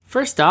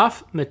First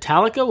off,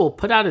 Metallica will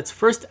put out its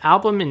first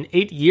album in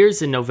 8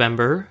 years in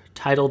November,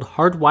 titled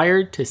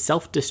Hardwired to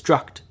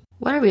Self-Destruct.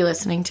 What are we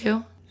listening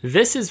to?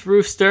 This is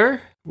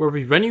Rooster, where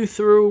we run you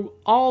through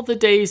all the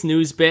day's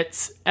news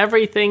bits,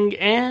 everything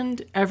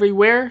and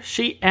everywhere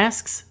she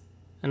asks,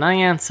 and I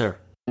answer.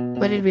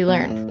 What did we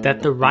learn?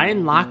 That the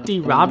Ryan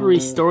Lochte robbery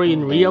story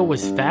in Rio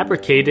was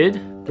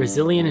fabricated.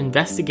 Brazilian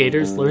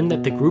investigators learned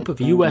that the group of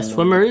U.S.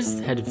 swimmers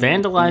had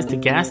vandalized a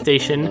gas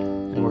station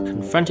and were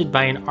confronted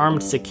by an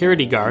armed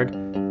security guard.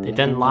 They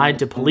then lied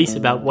to police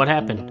about what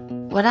happened.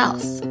 What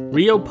else?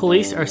 Rio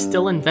police are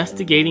still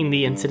investigating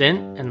the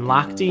incident, and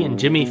Lochte and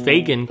Jimmy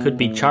Feigen could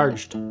be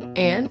charged.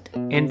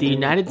 And the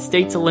United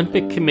States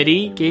Olympic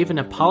Committee gave an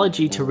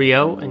apology to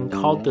Rio and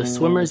called the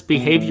swimmers'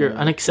 behavior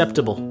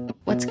unacceptable.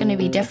 What's going to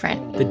be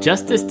different? The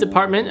Justice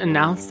Department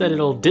announced that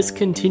it'll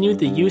discontinue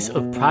the use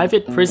of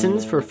private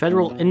prisons for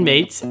federal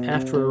inmates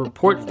after a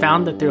report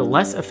found that they're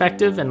less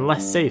effective and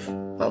less safe.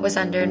 What was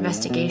under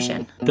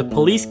investigation? The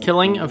police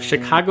killing of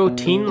Chicago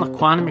teen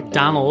Laquan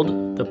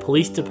McDonald. The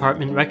police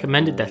department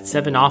recommended that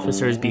 7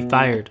 officers be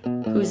fired.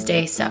 Whose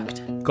day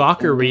sucked?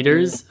 Gawker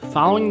readers.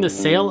 Following the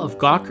sale of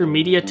Gawker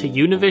Media to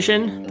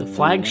Univision, the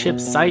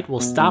flagship site will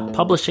stop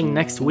publishing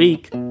next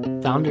week.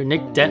 Founder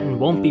Nick Denton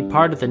won't be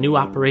part of the new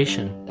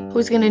operation.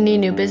 Who's going to need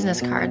new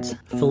business cards?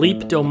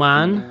 Philippe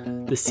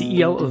Dauman, the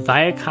CEO of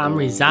Viacom,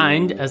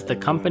 resigned as the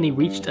company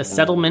reached a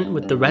settlement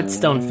with the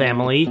Redstone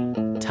family.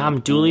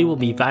 Tom Dooley will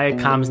be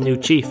Viacom's new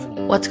chief.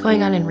 What's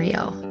going on in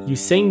Rio?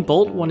 Usain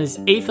Bolt won his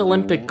 8th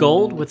Olympic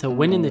gold with a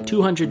win in the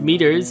 200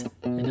 meters,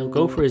 and he'll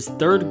go for his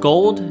 3rd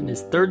gold in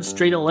his 3rd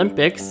straight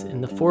Olympics in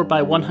the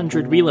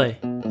 4x100 relay.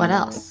 What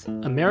else?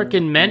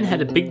 American men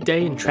had a big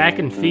day in track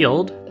and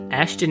field.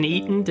 Ashton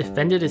Eaton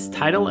defended his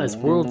title as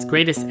world's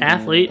greatest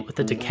athlete with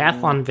a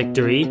decathlon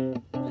victory,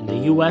 and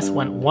the U.S.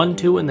 went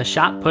 1-2 in the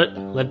shot put,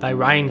 led by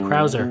Ryan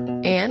Krauser.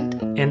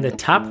 And the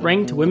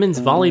top-ranked women's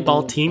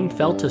volleyball team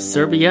fell to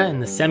Serbia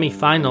in the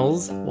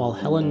semifinals, while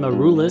Helen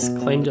Maroulis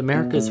claimed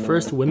America's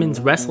first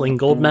women's wrestling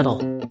gold medal.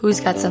 Who's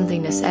got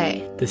something to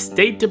say? The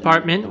State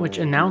Department, which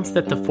announced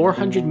that the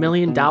 $400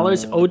 million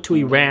owed to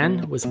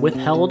Iran was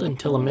withheld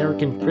until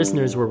American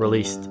prisoners were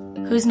released.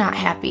 Who's not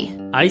happy?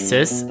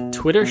 ISIS.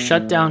 Twitter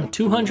shut down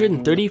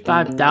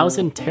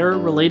 235,000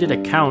 terror-related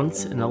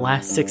accounts in the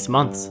last 6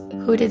 months.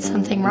 Who did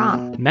something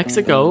wrong?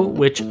 Mexico,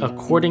 which,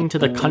 according to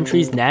the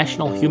country's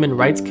National Human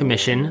Rights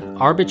Commission,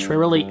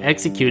 arbitrarily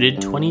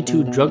executed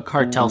 22 drug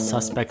cartel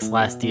suspects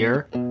last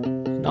year.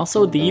 And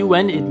also, the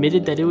UN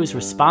admitted that it was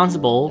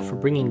responsible for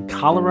bringing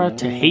cholera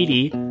to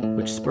Haiti,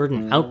 which spurred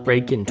an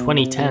outbreak in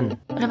 2010.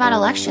 What about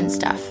election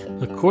stuff?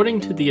 According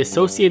to the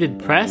Associated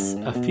Press,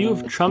 a few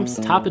of Trump's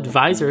top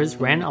advisors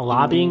ran a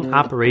lobbying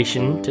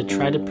operation to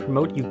try to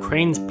promote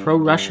Ukraine's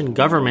pro-Russian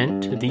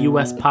government to the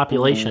U.S.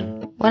 population.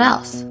 What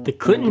else? The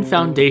Clinton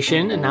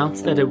Foundation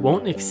announced that it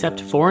won't accept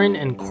foreign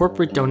and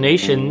corporate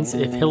donations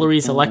if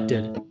Hillary's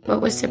elected.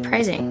 What was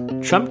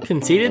surprising? Trump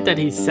conceded that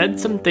he said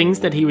some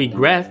things that he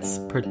regrets,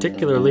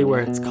 particularly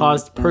where it's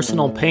caused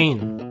personal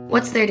pain.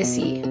 What's there to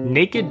see?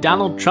 Naked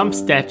Donald Trump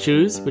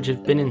statues, which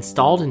have been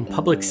installed in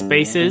public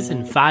spaces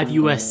in 5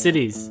 U.S.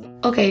 cities.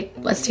 Okay,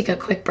 let's take a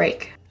quick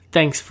break.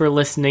 Thanks for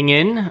listening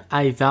in.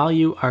 I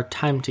value our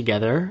time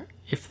together.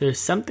 If there's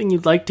something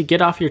you'd like to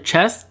get off your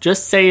chest,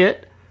 just say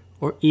it.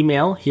 Or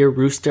email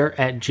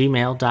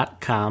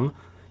hearrooster@gmail.com.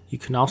 You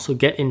can also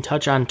get in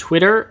touch on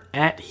Twitter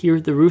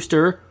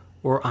 @heartherooster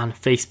or on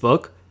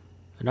Facebook.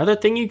 Another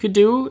thing you could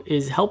do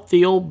is help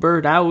the old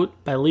bird out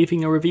by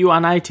leaving a review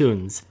on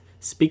iTunes.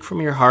 Speak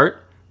from your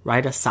heart,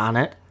 write a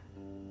sonnet.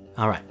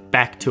 All right,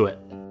 back to it.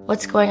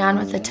 What's going on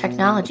with the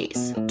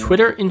technologies?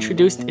 Twitter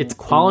introduced its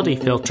quality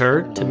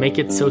filter to make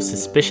it so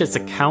suspicious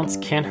accounts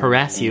can't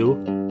harass you.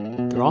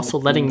 They're also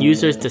letting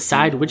users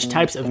decide which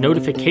types of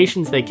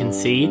notifications they can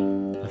see,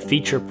 a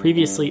feature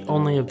previously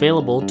only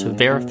available to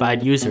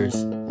verified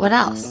users. What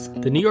else?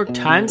 The New York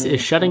Times is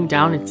shutting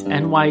down its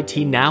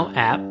NYT Now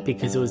app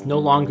because it was no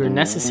longer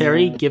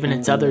necessary given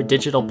its other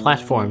digital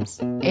platforms.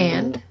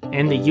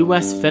 And the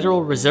U.S.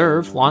 Federal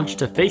Reserve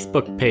launched a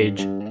Facebook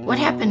page. What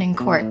happened in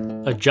court?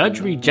 A judge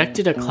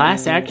rejected a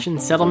class action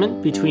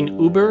settlement between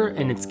Uber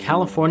and its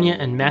California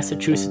and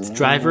Massachusetts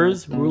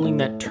drivers, ruling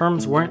that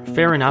terms weren't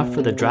fair enough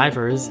for the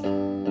drivers.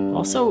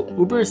 Also,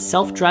 Uber's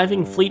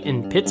self-driving fleet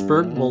in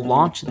Pittsburgh will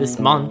launch this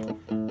month.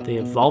 They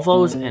have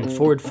Volvos and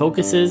Ford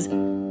Focuses,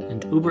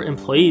 and Uber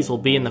employees will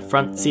be in the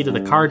front seat of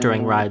the car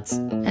during rides.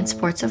 And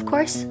sports, of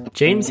course.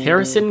 James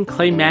Harrison,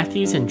 Clay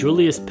Matthews, and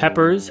Julius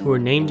Peppers, who were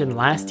named in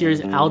last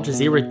year's Al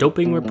Jazeera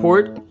doping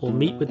report, will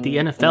meet with the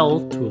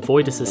NFL to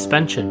avoid a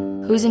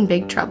suspension. Who's in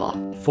big trouble?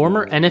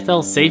 Former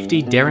NFL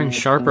safety Darren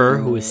Sharper,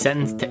 who was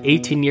sentenced to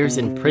 18 years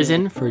in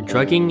prison for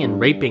drugging and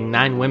raping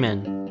 9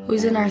 women.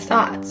 Who's in our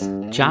thoughts?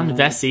 John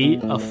Vesey,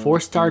 a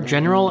 4-star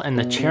general and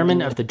the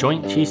chairman of the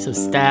Joint Chiefs of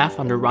Staff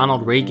under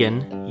Ronald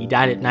Reagan. He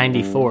died at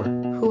 94.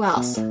 Who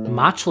else?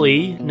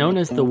 Machli, known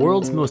as the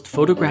world's most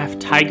photographed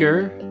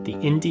tiger, the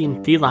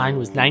Indian feline,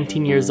 was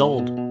 19 years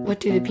old.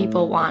 What do the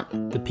people want?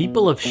 The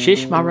people of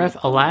Shishmaref,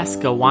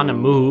 Alaska want to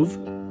move.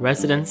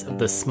 residents of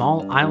the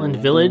small island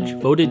village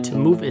voted to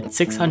move its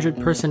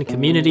 600-person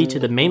community to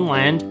the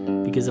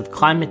mainland because of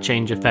climate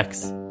change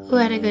effects. Who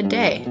had a good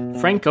day?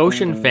 Frank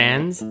Ocean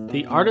fans,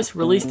 the artist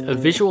released a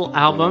visual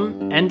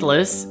album,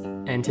 Endless,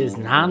 and his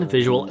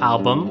non-visual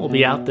album will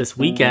be out this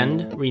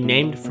weekend,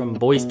 renamed from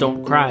Boys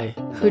Don't Cry.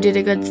 Who did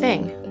a good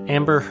thing?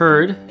 Amber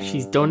Heard,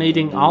 she's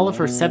donating all of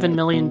her $7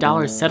 million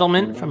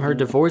settlement from her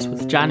divorce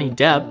with Johnny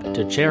Depp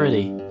to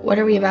charity. What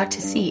are we about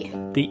to see?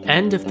 The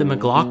end of the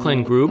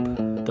McLaughlin Group.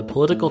 The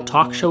political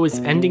talk show is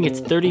ending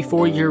its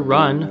 34-year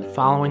run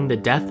following the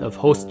death of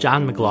host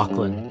John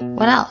McLaughlin.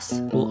 What else?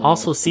 We'll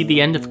also see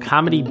the end of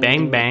Comedy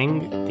Bang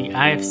Bang. The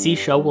IFC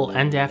show will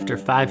end after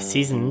 5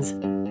 seasons.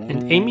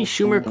 And Amy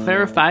Schumer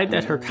clarified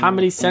that her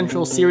Comedy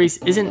Central series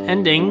isn't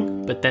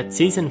ending, but that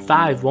season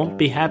 5 won't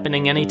be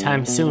happening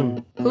anytime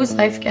soon. Who's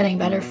life getting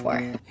better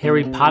for?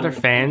 Harry Potter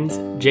fans,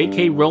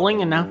 J.K.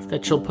 Rowling announced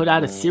that she'll put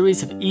out a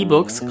series of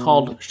ebooks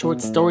called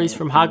Short Stories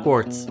from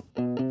Hogwarts.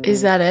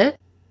 Is that it?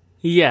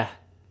 Yeah,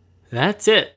 that's it.